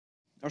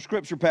Our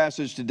scripture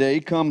passage today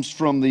comes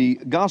from the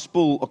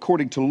Gospel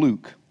according to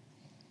Luke.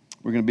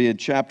 We're going to be in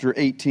chapter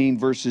 18,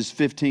 verses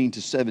 15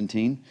 to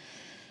 17.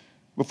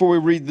 Before we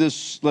read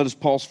this, let us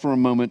pause for a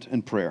moment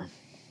in prayer.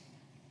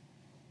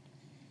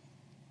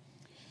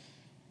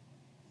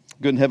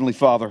 Good and Heavenly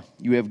Father,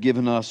 you have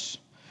given us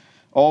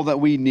all that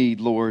we need,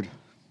 Lord,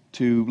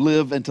 to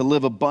live and to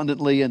live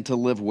abundantly and to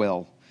live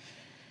well.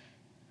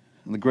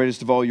 And the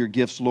greatest of all your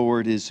gifts,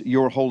 Lord, is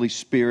your Holy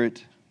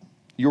Spirit,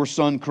 your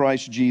Son,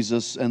 Christ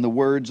Jesus, and the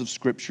words of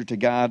Scripture to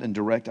guide and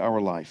direct our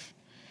life.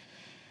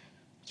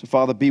 So,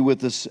 Father, be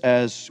with us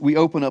as we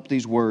open up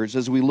these words,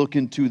 as we look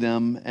into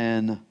them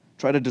and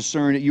try to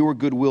discern your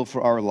good will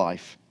for our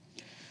life.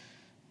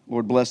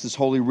 Lord, bless this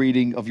holy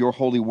reading of your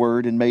holy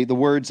word, and may the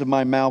words of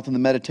my mouth and the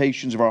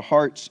meditations of our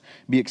hearts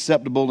be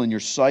acceptable in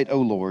your sight,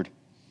 O Lord,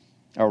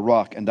 our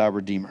rock and our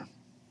Redeemer.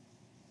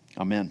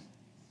 Amen.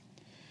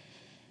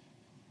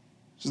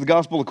 This is the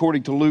Gospel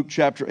according to Luke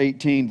chapter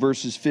 18,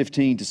 verses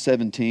 15 to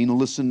 17.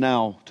 Listen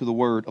now to the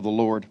word of the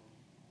Lord.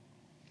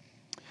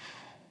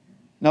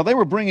 Now they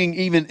were bringing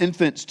even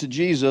infants to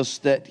Jesus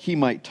that he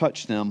might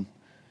touch them.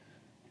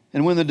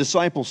 And when the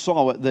disciples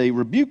saw it, they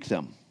rebuked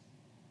them.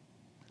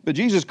 But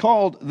Jesus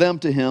called them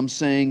to him,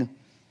 saying,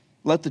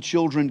 "Let the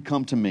children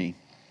come to me,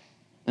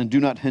 and do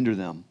not hinder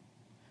them,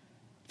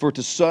 for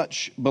to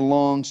such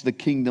belongs the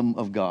kingdom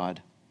of God.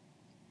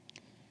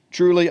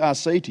 Truly I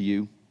say to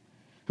you,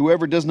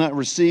 whoever does not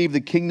receive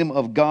the kingdom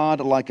of God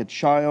like a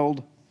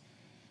child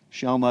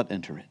shall not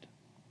enter it."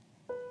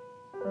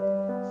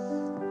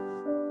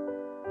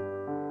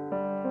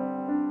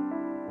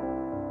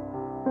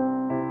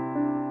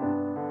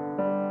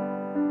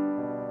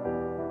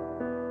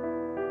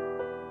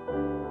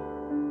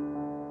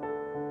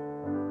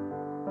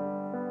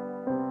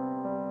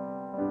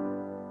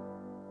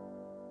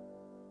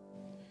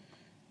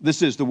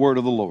 This is the word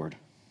of the Lord.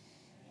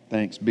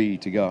 Thanks be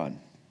to God.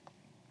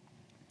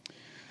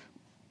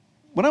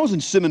 When I was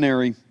in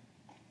seminary,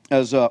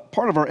 as a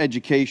part of our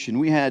education,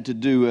 we had to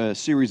do a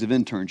series of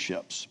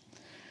internships.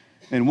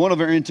 And one of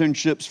our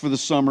internships for the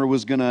summer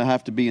was going to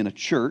have to be in a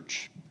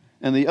church,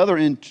 and the other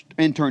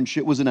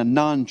internship was in a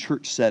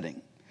non-church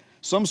setting,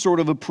 some sort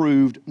of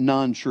approved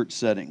non-church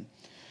setting.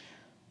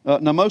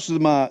 Now, most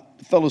of my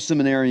fellow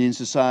seminarians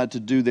decided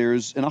to do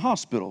theirs in a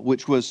hospital,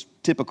 which was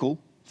typical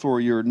for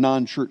your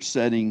non-church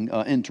setting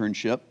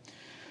internship.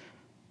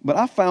 But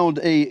I found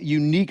a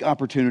unique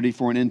opportunity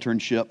for an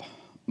internship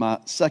my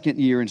second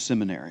year in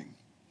seminary.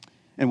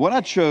 And what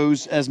I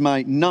chose as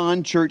my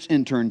non-church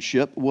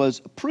internship was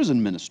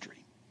prison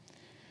ministry.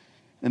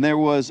 And there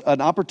was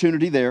an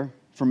opportunity there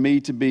for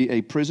me to be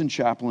a prison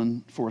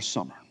chaplain for a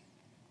summer.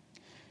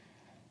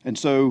 And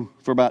so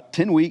for about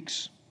 10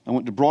 weeks, I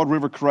went to Broad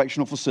River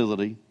Correctional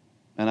Facility,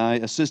 and I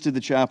assisted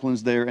the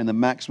chaplains there in the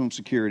maximum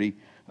security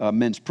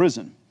men's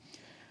prison.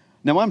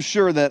 Now, I'm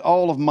sure that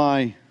all of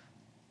my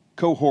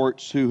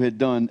cohorts who had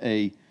done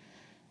a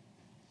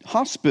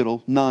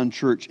hospital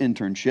non-church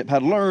internship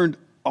had learned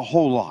a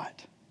whole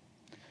lot.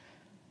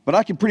 But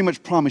I can pretty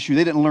much promise you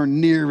they didn't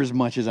learn near as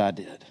much as I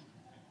did.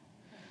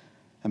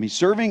 I mean,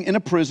 serving in a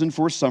prison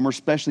for a summer,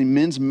 especially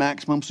men's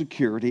maximum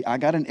security, I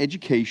got an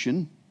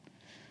education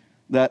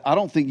that I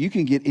don't think you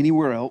can get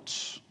anywhere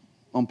else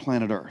on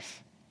planet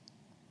Earth.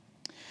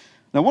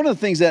 Now, one of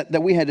the things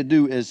that we had to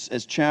do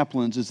as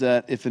chaplains is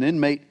that if an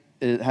inmate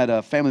had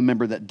a family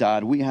member that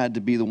died, we had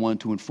to be the one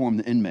to inform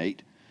the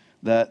inmate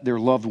that their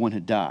loved one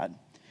had died.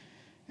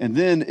 And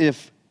then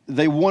if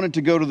they wanted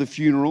to go to the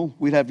funeral,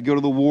 we'd have to go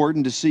to the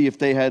warden to see if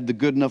they had the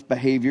good enough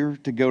behavior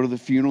to go to the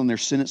funeral and their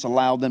sentence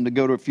allowed them to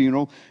go to a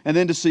funeral, and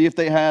then to see if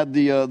they had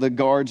the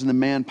guards and the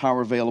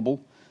manpower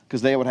available,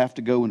 because they would have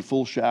to go in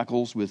full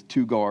shackles with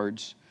 2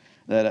 guards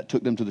that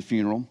took them to the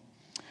funeral.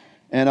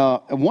 And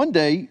one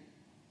day,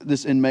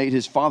 this inmate,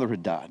 his father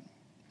had died.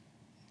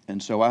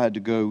 And so I had to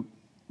go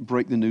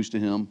break the news to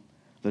him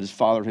that his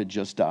father had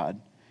just died,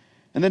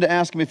 and then to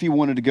ask him if he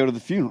wanted to go to the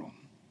funeral.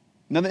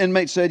 Now the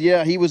inmate said,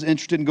 yeah, he was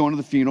interested in going to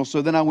the funeral.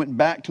 So then I went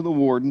back to the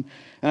warden,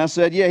 and I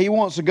said, yeah, he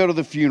wants to go to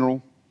the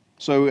funeral.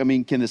 So, I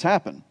mean, can this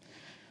happen?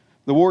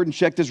 The warden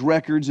checked his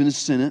records and his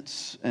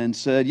sentence and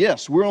said,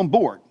 yes, we're on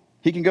board.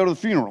 He can go to the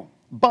funeral.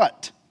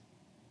 But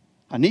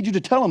I need you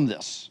to tell him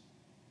this.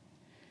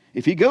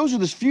 If he goes to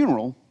this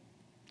funeral,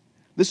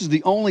 this is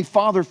the only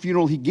father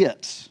funeral he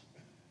gets.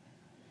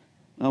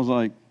 And I was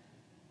like,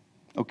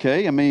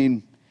 okay, I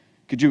mean,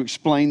 could you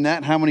explain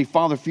that? How many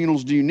father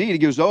funerals do you need? He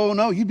goes, oh,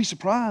 no, you'd be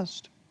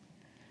surprised.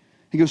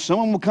 He goes,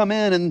 someone will come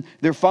in and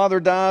their father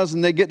dies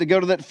and they get to go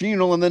to that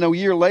funeral, and then a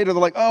year later they're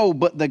like, oh,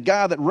 but the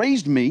guy that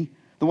raised me,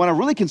 the one I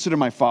really consider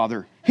my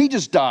father, he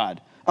just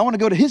died. I want to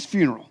go to his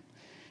funeral.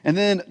 And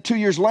then 2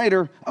 years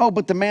later, oh,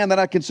 but the man that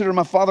I consider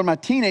my father in my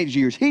teenage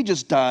years, he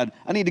just died.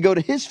 I need to go to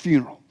his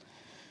funeral.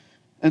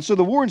 And so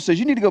the warden says,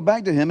 you need to go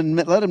back to him and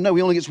let him know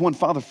he only gets one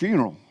father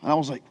funeral. And I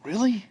was like,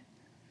 really?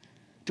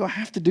 Do I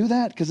have to do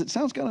that? Because it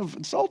sounds kind of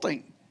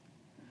insulting.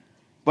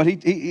 But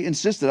he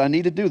insisted I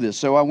need to do this.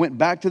 So I went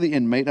back to the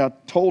inmate. I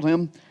told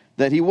him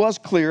that he was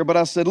clear, but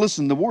I said,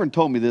 listen, the warden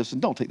told me this,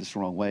 and don't take this the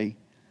wrong way.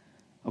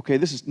 Okay,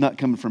 this is not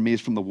coming from me,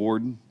 it's from the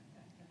warden.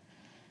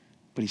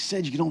 but he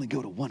said you could only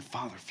go to one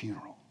father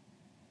funeral.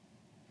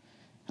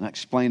 And I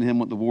explained to him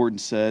what the warden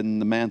said, and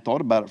the man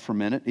thought about it for a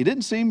minute. He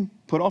didn't seem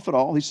put off at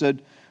all. He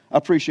said, I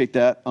appreciate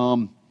that.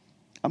 I'm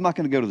not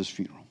going to go to this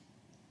funeral.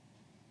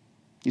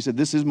 He said,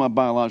 this is my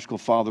biological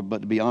father,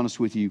 but to be honest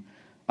with you,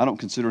 I don't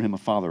consider him a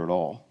father at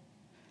all.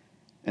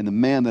 And the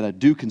man that I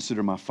do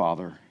consider my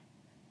father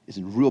is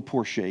in real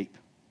poor shape,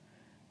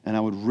 and I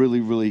would really,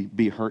 really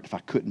be hurt if I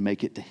couldn't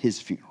make it to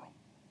his funeral.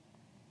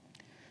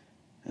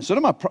 And so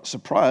to my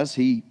surprise,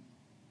 he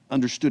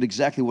understood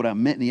exactly what I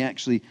meant, and he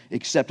actually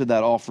accepted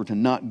that offer to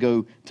not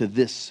go to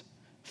this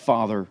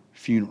father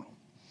funeral.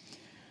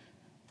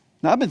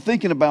 Now, I've been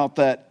thinking about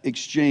that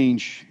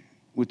exchange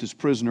with this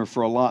prisoner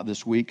for a lot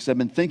this week, because I've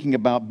been thinking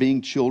about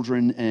being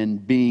children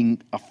and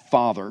being a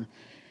father.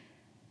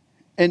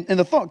 And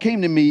the thought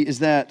came to me is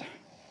that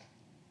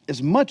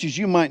as much as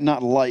you might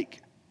not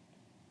like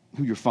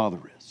who your father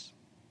is,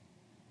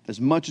 as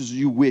much as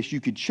you wish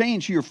you could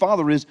change who your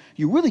father is,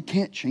 you really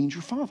can't change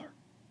your father.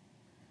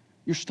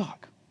 You're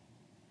stuck.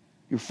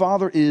 Your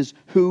father is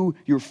who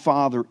your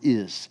father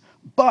is.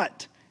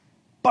 But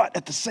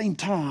at the same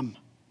time,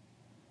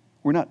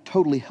 we're not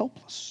totally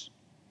helpless.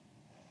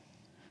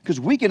 Because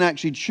we can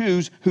actually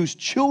choose whose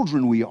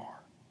children we are.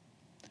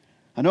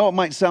 I know it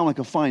might sound like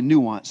a fine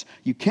nuance.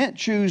 You can't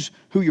choose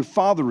who your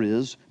father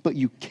is, but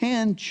you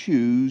can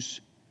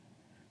choose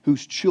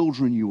whose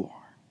children you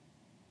are.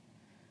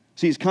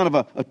 See, it's kind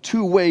of a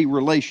two-way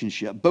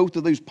relationship. Both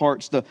of those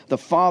parts, the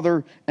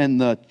father and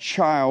the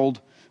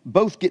child,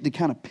 both get to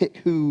kind of pick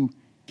who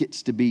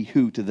gets to be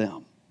who to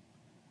them.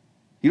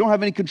 You don't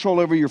have any control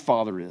over who your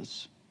father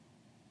is,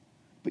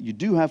 but you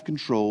do have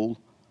control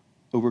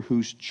over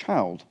whose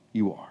child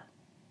you are.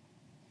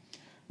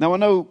 Now, I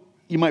know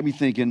you might be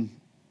thinking,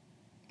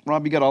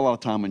 Rob, you got a lot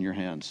of time on your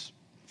hands.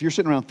 If you're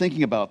sitting around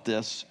thinking about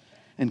this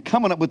and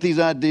coming up with these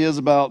ideas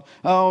about,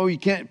 oh, you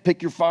can't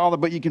pick your father,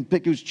 but you can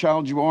pick whose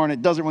child you are, and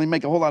it doesn't really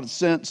make a whole lot of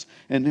sense,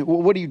 and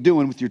what are you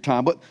doing with your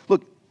time? But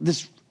look,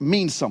 this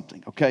means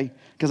something, okay?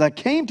 Because I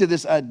came to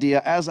this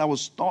idea as I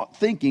was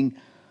thinking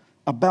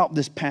about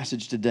this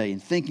passage today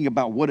and thinking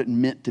about what it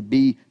meant to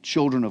be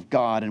children of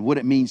God and what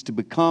it means to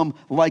become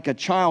like a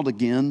child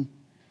again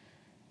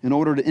in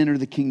order to enter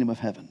the kingdom of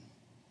heaven.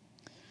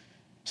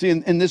 See,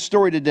 in this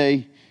story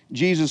today,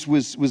 Jesus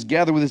was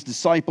gathered with his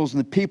disciples, and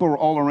the people were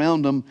all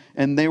around him,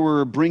 and they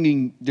were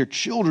bringing their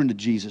children to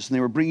Jesus, and they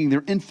were bringing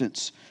their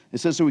infants. It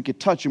says so he could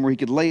touch them, where he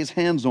could lay his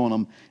hands on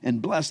them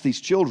and bless these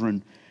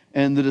children.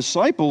 And the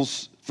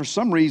disciples, for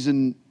some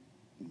reason,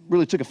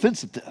 really took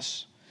offense at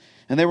this.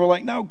 And they were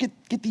like, no,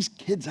 get these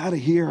kids out of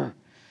here.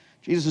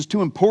 Jesus is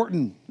too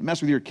important to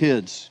mess with your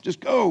kids. Just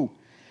go.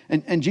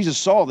 And Jesus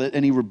saw that,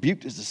 and he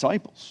rebuked his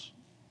disciples.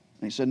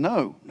 And he said,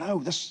 no,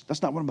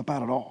 that's not what I'm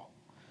about at all.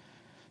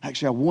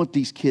 Actually, I want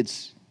these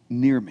kids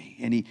near me.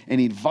 And he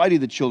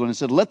invited the children and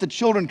said, let the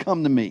children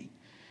come to me.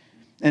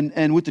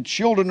 And with the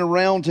children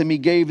around him, he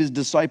gave his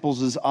disciples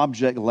his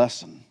object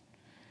lesson.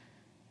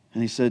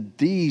 And he said,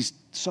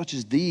 such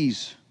as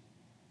these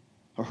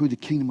are who the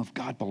kingdom of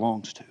God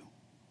belongs to.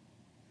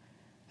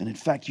 And in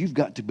fact, you've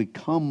got to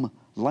become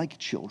like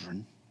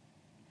children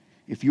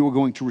if you are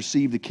going to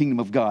receive the kingdom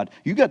of God.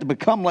 You've got to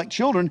become like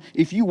children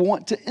if you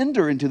want to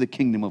enter into the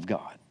kingdom of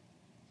God.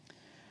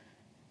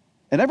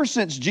 And ever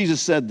since Jesus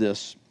said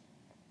this,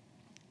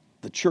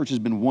 the church has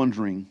been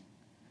wondering,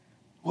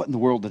 what in the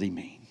world did he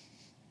mean?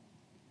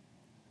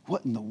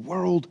 What in the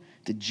world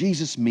did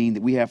Jesus mean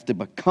that we have to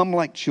become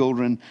like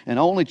children, and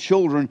only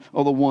children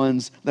are the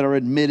ones that are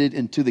admitted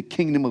into the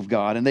kingdom of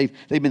God? And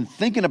they've been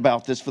thinking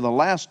about this for the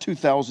last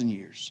 2,000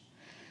 years.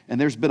 And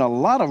there's been a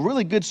lot of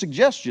really good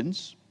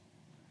suggestions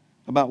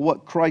about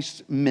what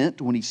Christ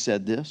meant when he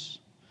said this.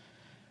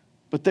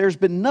 But there's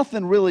been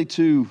nothing really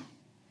to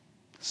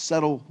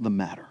settle the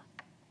matter.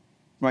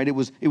 Right? It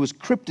was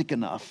cryptic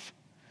enough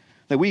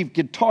that we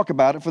could talk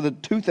about it for the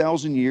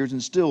 2,000 years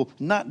and still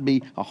not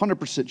be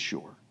 100%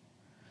 sure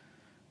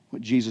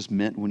what Jesus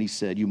meant when he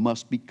said, you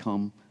must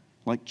become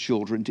like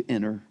children to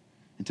enter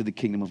into the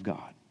kingdom of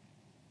God.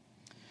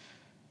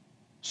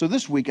 So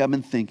this week I've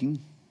been thinking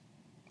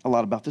a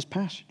lot about this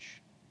passage,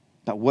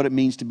 about what it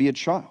means to be a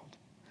child,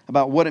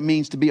 about what it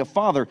means to be a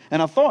father.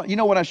 And I thought, you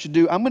know what I should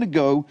do? I'm going to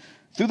go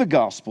through the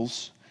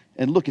Gospels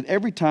and look at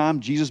every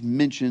time Jesus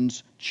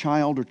mentions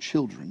child or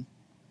children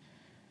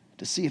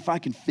to see if I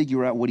can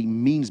figure out what he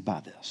means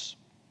by this.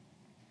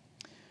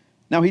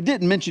 Now, he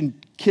didn't mention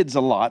kids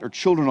a lot or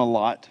children a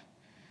lot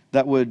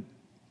that would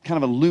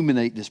kind of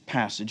illuminate this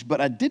passage,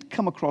 but I did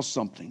come across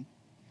something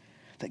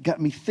that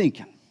got me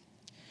thinking.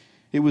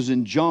 It was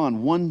in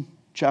John 1,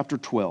 chapter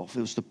 12.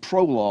 It was the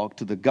prologue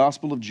to the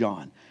Gospel of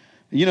John.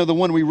 You know, the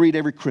one we read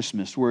every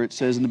Christmas where it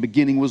says, in the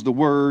beginning was the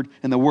Word,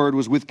 and the Word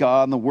was with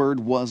God, and the Word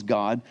was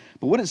God.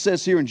 But what it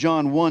says here in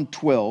John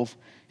 1:12,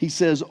 he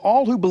says,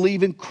 all who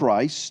believe in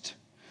Christ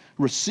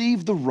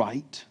receive the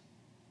right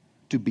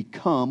to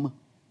become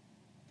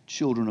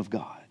children of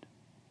God.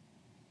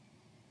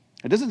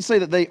 It doesn't say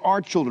that they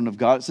are children of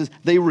God. It says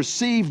they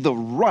receive the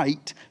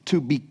right to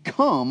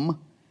become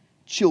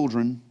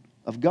children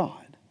of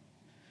God.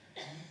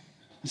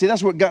 See,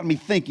 that's what got me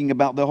thinking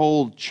about the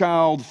whole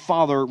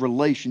child-father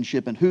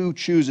relationship and who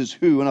chooses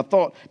who. And I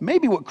thought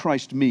maybe what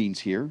Christ means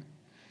here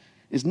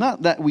is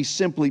not that we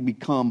simply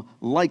become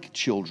like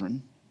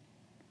children,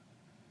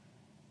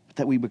 but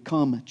that we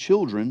become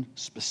children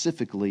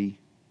specifically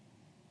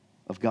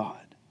of God.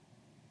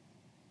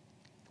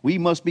 We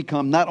must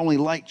become not only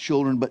like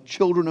children, but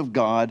children of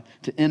God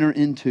to enter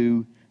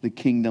into the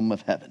kingdom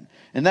of heaven.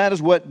 And that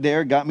is what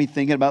there got me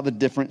thinking about the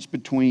difference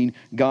between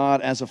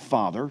God as a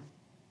father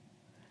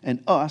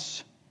and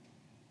us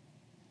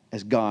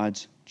as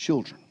God's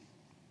children.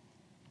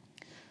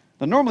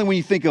 Now, normally when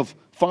you think of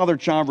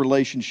father-child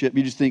relationship,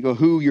 you just think of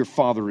who your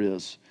father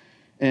is.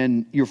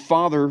 And your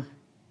father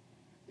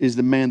is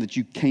the man that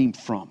you came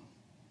from,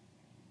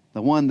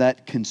 the one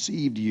that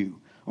conceived you,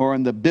 or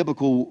in the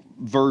biblical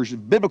version,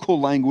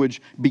 biblical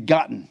language,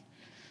 begotten,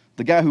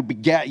 the guy who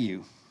begat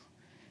you.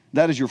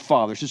 That is your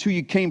father. It's just who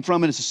you came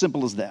from, and it's as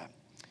simple as that.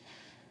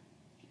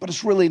 But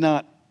it's really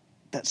not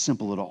that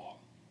simple at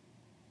all.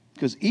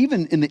 Because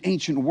even in the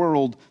ancient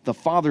world, the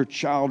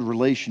father-child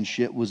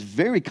relationship was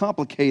very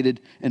complicated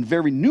and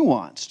very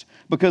nuanced.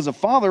 Because a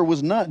father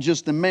was not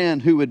just the man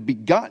who had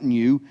begotten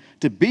you.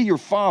 To be your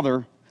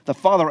father, the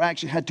father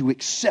actually had to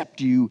accept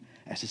you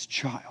as his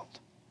child.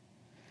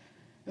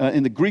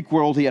 In the Greek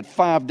world, he had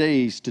 5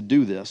 days to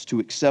do this, to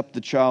accept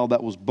the child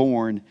that was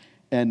born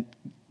and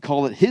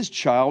call it his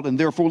child, and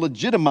therefore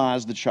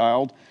legitimize the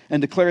child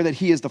and declare that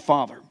he is the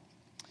father.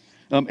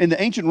 In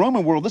the ancient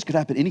Roman world, this could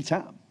happen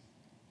anytime.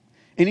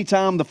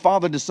 Anytime the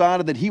father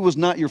decided that he was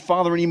not your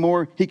father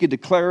anymore, he could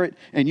declare it,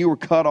 and you were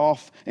cut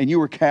off, and you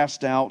were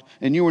cast out,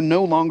 and you were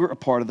no longer a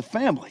part of the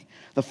family.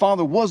 The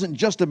father wasn't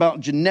just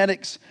about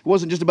genetics, it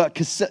wasn't just about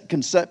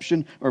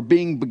conception or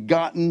being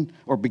begotten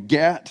or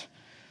begat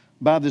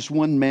by this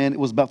one man. It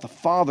was about the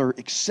father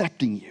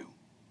accepting you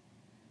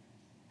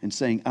and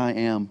saying, I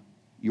am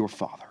your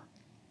father.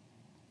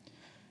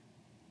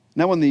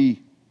 Now, on the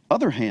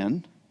other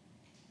hand,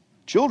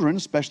 children,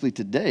 especially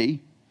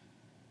today,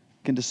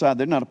 can decide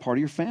they're not a part of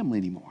your family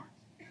anymore.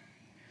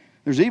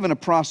 There's even a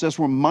process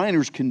where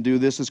minors can do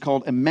this. It's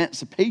called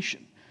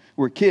emancipation,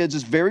 where kids,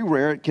 it's very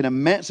rare, can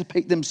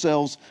emancipate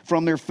themselves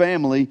from their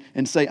family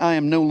and say, I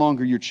am no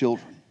longer your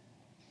children.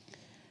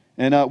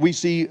 And we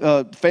see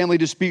family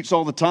disputes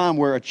all the time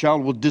where a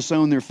child will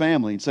disown their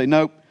family and say,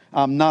 nope,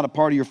 I'm not a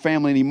part of your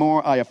family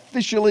anymore. I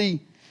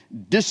officially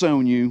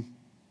disown you.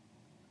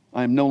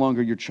 I am no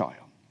longer your child.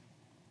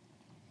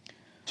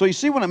 So you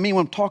see what I mean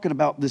when I'm talking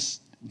about this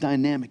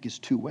dynamic is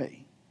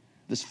two-way,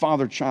 this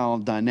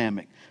father-child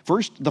dynamic.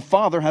 First, the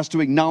father has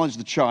to acknowledge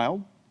the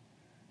child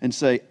and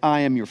say, I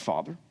am your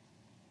father.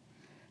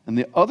 And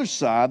the other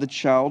side, the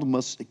child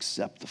must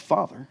accept the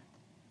father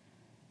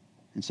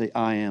and say,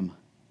 I am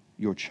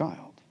your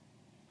child.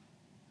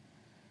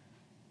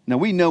 Now,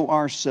 we know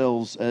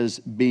ourselves as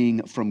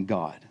being from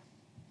God,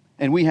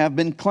 and we have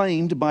been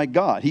claimed by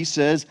God. He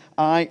says,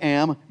 I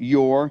am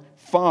your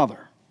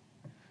father.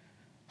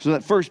 So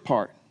that first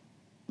part,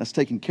 that's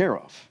taken care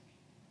of.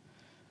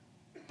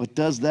 But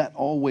does that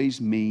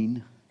always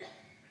mean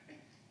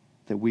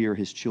that we are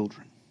his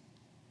children?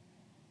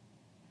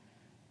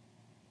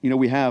 You know,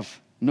 we have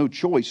no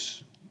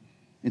choice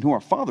in who our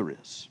father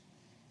is.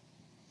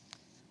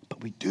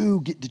 But we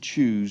do get to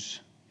choose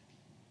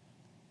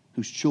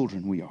whose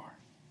children we are.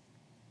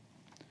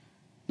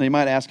 Now you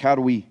might ask, how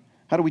do we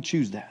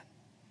choose that?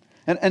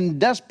 And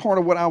that's part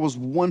of what I was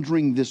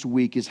wondering this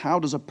week is how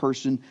does a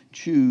person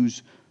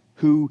choose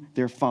who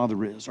their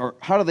father is? Or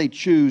how do they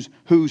choose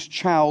whose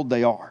child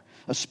they are?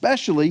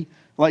 Especially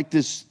like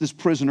this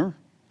prisoner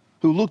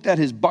who looked at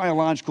his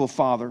biological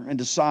father and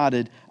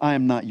decided, I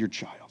am not your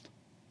child.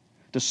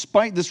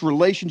 Despite this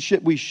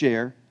relationship we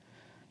share,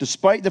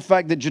 despite the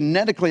fact that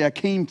genetically I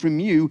came from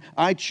you,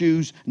 I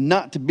choose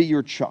not to be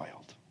your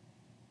child.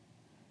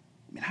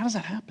 I mean, how does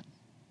that happen?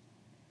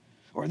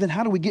 Or then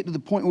how do we get to the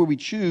point where we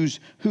choose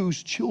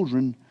whose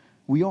children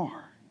we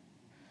are?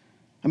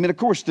 I mean, of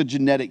course, the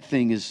genetic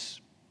thing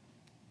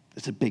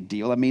it's a big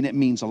deal. I mean, it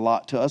means a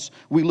lot to us.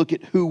 We look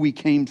at who we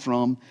came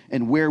from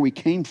and where we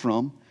came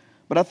from.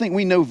 But I think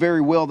we know very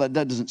well that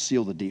that doesn't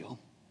seal the deal.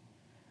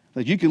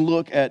 That you can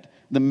look at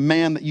the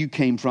man that you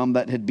came from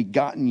that had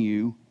begotten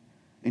you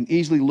and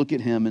easily look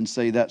at him and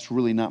say, that's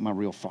really not my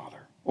real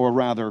father. Or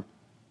rather,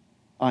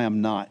 I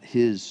am not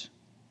his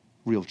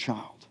real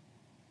child.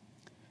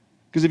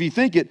 Because if you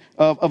think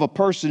of a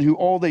person who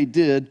all they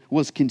did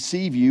was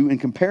conceive you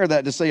and compare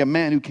that to, say, a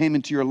man who came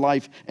into your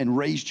life and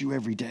raised you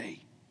every day,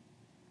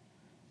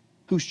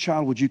 whose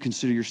child would you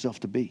consider yourself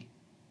to be?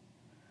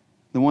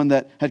 The one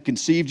that had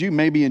conceived you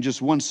maybe in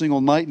just one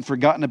single night and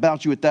forgotten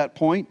about you at that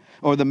point?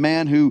 Or the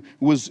man who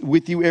was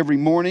with you every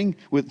morning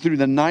through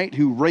the night,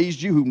 who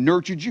raised you, who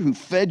nurtured you, who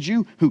fed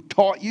you, who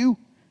taught you?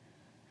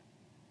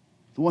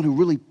 The one who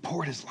really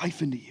poured his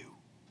life into you.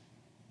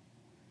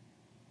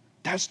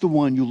 That's the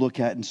one you look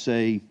at and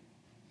say,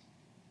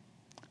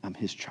 I'm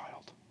his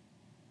child.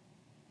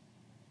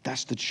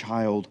 That's the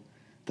child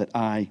that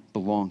I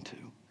belong to.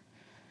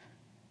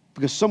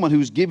 Because someone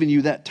who's given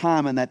you that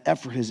time and that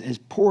effort has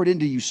poured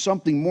into you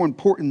something more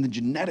important than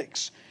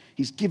genetics.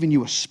 He's giving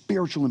you a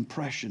spiritual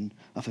impression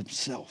of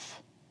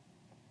himself.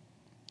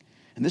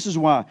 And this is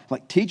why,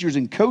 like, teachers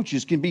and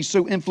coaches can be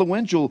so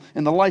influential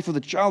in the life of the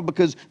child,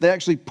 because they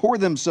actually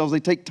they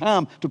take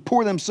time to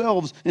pour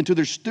themselves into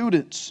their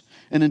students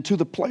and into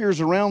the players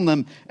around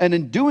them. And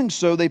in doing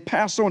so, they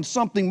pass on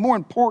something more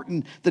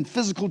important than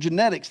physical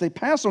genetics. They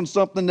pass on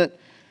something that,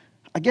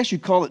 I guess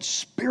you'd call it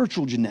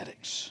spiritual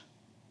genetics.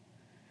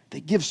 They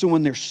give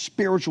someone their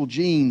spiritual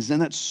genes,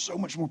 and that's so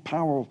much more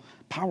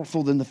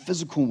powerful than the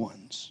physical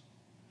ones.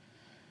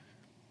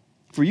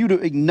 For you to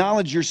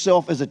acknowledge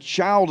yourself as a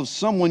child of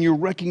someone, you're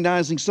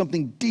recognizing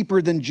something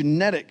deeper than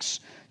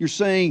genetics. You're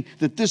saying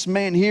that this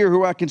man here,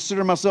 who I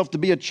consider myself to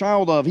be a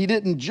child of, he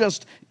didn't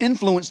just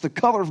influence the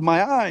color of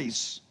my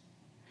eyes.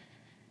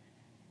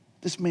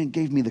 This man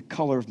gave me the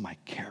color of my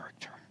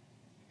character.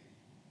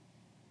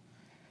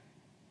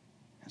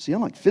 See,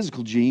 unlike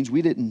physical genes,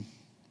 we didn't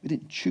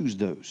choose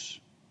those.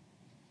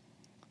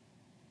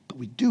 But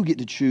we do get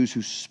to choose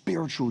whose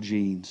spiritual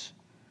genes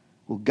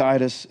will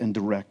guide us and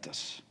direct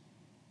us.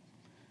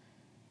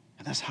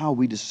 And that's how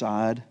we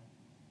decide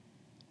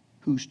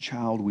whose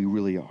child we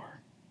really are.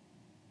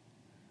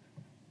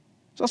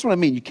 So that's what I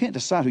mean. You can't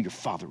decide who your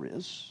father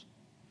is,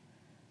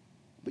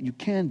 but you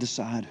can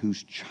decide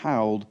whose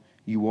child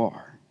you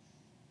are.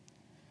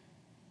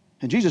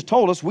 And Jesus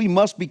told us we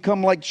must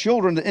become like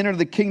children to enter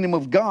the kingdom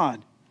of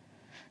God.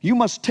 You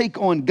must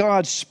take on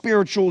God's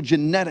spiritual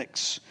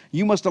genetics.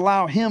 You must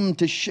allow him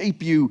to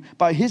shape you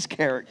by his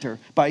character,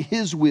 by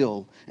his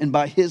will, and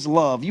by his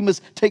love. You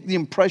must take the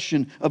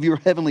impression of your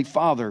heavenly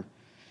Father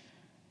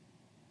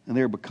and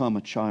there become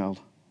a child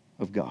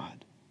of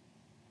God.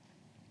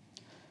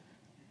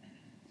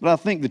 But I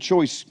think the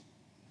choice,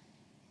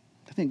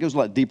 goes a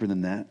lot deeper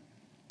than that.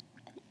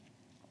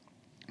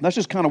 That's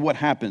just kind of what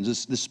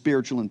happens, this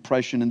spiritual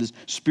impression and this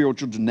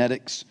spiritual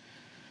genetics.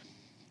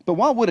 But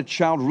why would a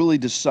child really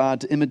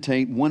decide to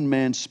imitate one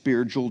man's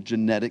spiritual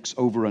genetics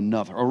over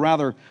another? Or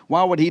rather,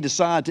 why would he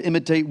decide to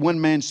imitate one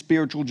man's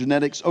spiritual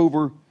genetics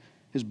over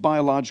his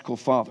biological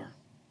father?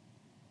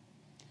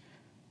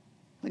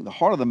 I think the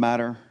heart of the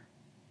matter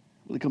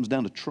really comes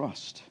down to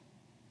trust.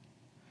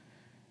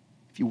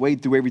 If you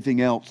wade through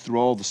everything else, through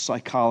all the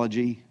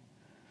psychology,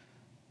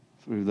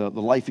 through the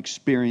life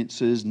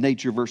experiences,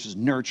 nature versus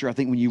nurture, I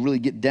think when you really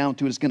get down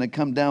to it, it's going to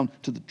come down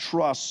to the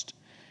trust.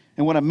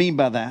 And what I mean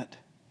by that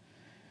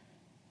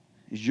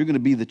is you're going to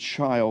be the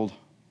child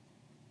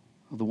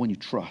of the one you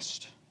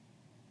trust.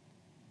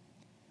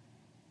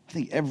 I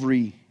think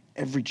every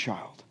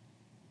child,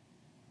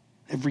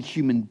 every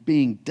human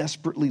being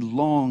desperately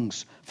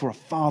longs for a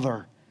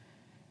father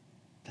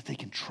that they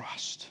can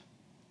trust.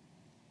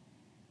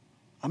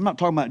 I'm not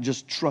talking about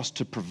just trust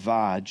to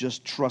provide,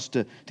 just trust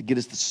to get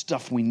us the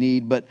stuff we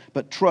need, but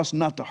trust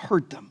not to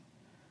hurt them.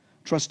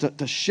 Trust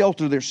to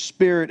shelter their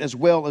spirit as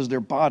well as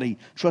their body.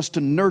 Trust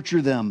to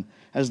nurture them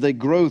as they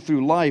grow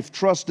through life.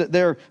 Trust that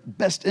their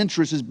best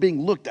interest is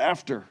being looked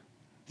after,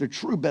 their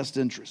true best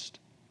interest,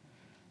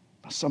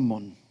 by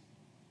someone.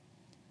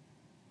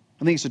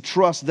 I think it's a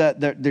trust that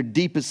their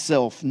deepest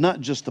self,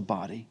 not just the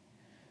body,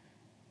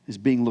 is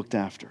being looked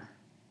after.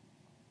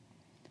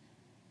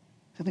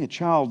 I think a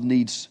child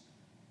needs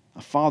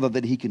a father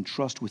that he can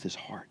trust with his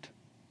heart.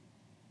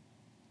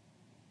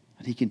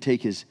 That he can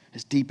take his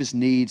deepest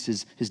needs,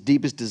 his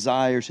deepest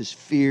desires, his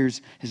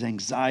fears, his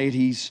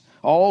anxieties,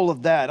 all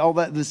of that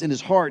that's in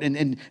his heart,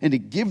 and to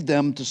give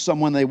them to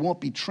someone they won't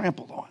be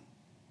trampled on.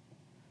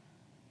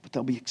 But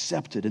they'll be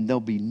accepted and they'll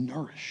be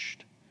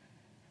nourished.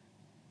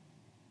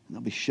 And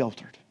they'll be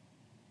sheltered.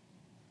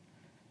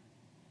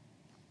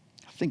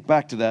 I think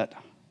back to that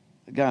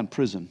guy in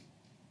prison.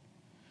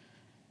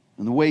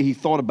 And the way he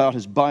thought about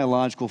his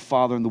biological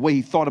father, and the way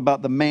he thought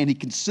about the man he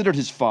considered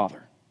his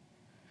father.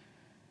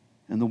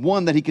 And the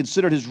one that he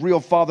considered his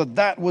real father,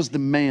 that was the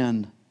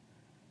man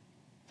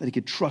that he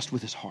could trust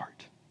with his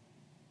heart.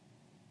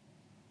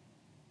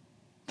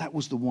 That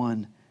was the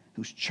one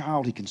whose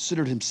child he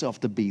considered himself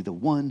to be, the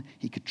one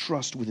he could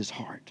trust with his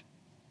heart.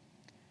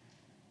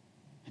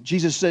 And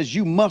Jesus says,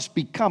 you must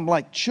become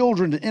like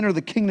children to enter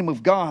the kingdom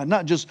of God,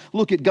 not just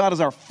look at God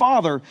as our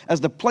Father, as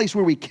the place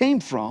where we came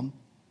from,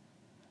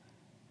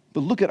 but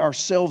look at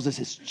ourselves as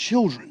his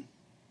children,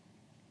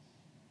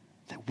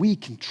 that we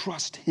can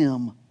trust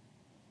him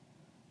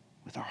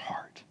with our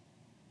heart.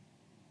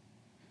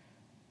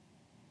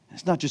 And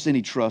it's not just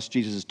any trust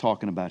Jesus is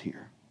talking about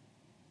here.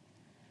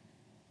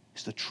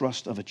 It's the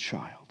trust of a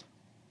child.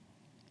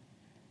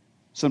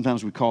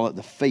 Sometimes we call it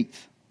the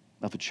faith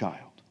of a child.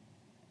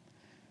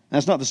 And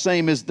that's not the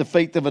same as the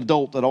faith of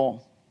adult at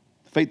all.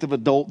 Faith of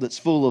adult that's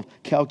full of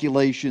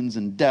calculations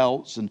and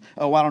doubts and,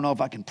 oh, I don't know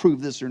if I can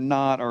prove this or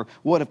not, or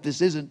what if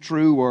this isn't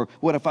true, or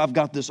what if I've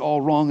got this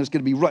all wrong, it's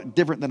going to be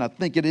different than I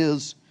think it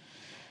is.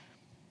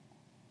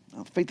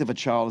 No, the faith of a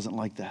child isn't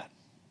like that.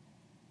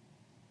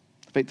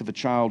 The faith of a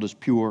child is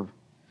pure,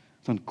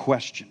 it's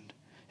unquestioned,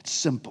 it's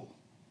simple,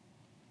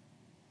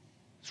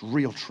 it's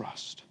real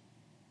trust.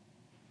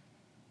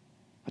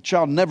 A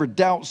child never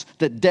doubts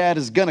that dad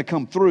is going to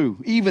come through,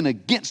 even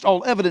against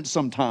all evidence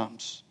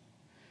sometimes.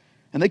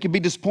 And they can be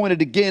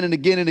disappointed again and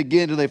again and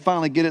again until they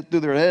finally get it through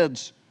their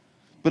heads.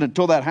 But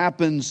until that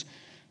happens,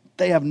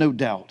 they have no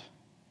doubt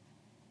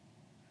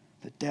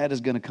that Dad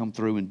is going to come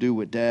through and do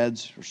what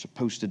dads are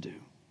supposed to do.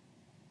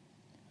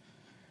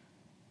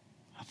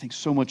 I think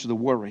so much of the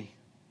worry,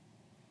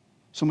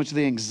 so much of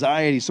the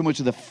anxiety, so much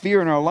of the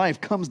fear in our life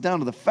comes down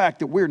to the fact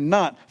that we're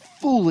not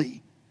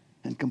fully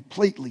and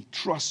completely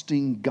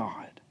trusting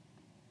God.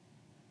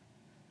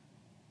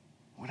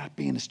 We're not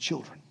being His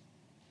children.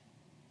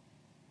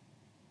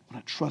 We're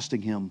not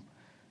trusting Him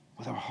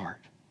with our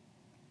heart.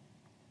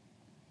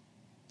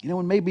 You know,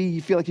 and maybe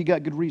you feel like you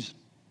got good reason.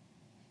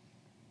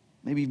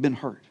 Maybe you've been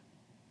hurt.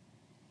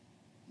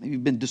 Maybe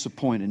you've been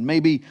disappointed.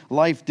 Maybe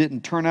life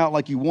didn't turn out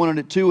like you wanted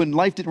it to, and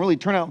life didn't really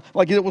turn out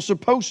like it was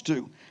supposed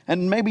to.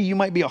 And maybe you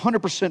might be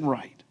 100%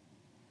 right.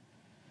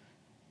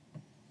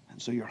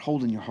 And so you're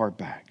holding your heart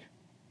back.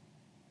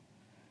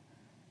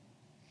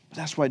 But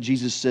that's why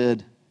Jesus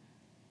said,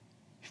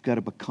 you've got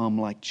to become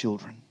like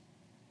children.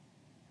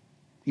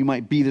 You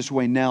might be this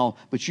way now,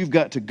 but you've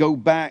got to go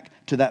back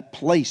to that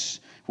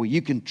place where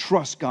you can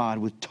trust God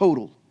with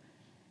total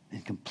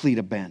and complete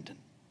abandon.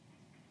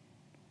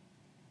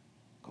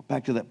 Go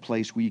back to that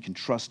place where you can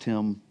trust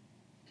Him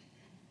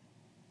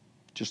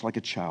just like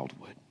a child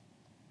would.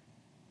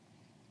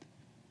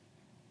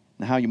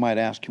 Now, how, you might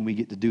ask, can we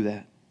get to do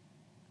that?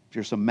 Is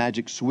there some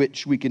magic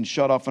switch we can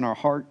shut off in our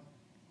heart?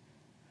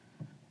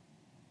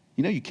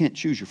 You know, you can't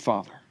choose your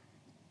father,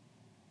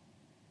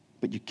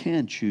 but you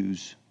can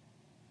choose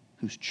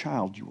whose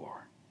child you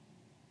are.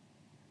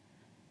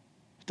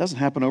 It doesn't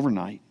happen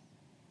overnight,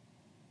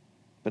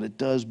 but it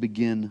does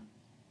begin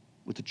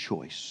with a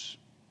choice.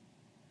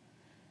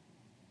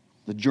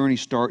 The journey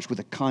starts with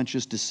a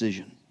conscious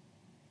decision.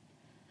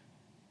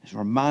 It's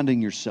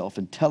reminding yourself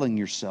and telling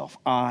yourself,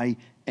 I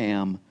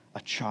am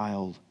a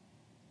child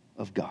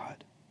of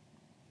God.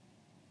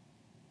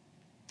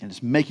 And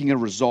it's making a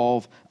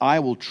resolve. I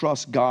will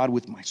trust God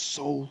with my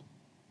soul.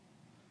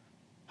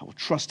 I will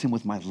trust Him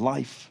with my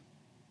life.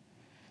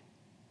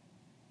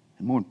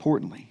 And more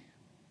importantly,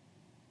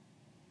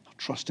 I'll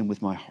trust Him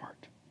with my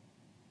heart.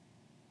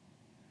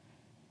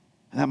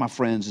 And that, my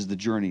friends, is the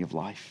journey of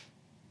life.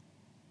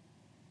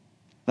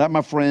 That,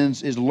 my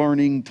friends, is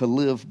learning to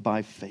live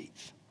by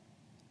faith.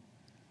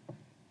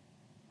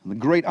 And the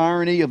great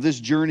irony of this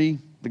journey,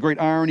 the great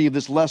irony of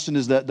this lesson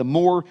is that the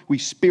more we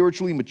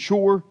spiritually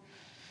mature,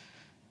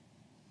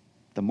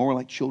 the more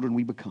like children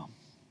we become.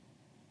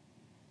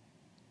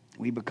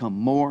 We become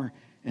more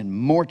and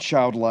more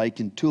childlike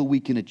until we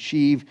can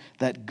achieve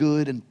that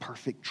good and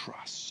perfect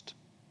trust.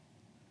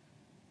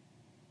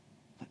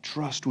 That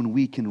trust when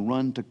we can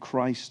run to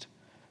Christ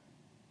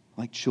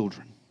like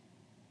children.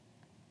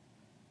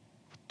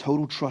 With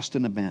total trust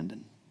and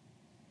abandon.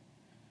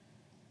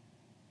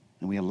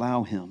 And we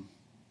allow Him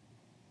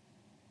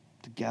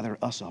to gather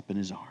us up in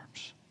His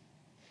arms.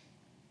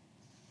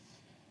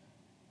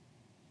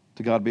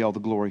 To God be all the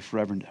glory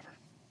forever and ever.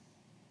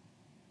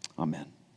 Amen.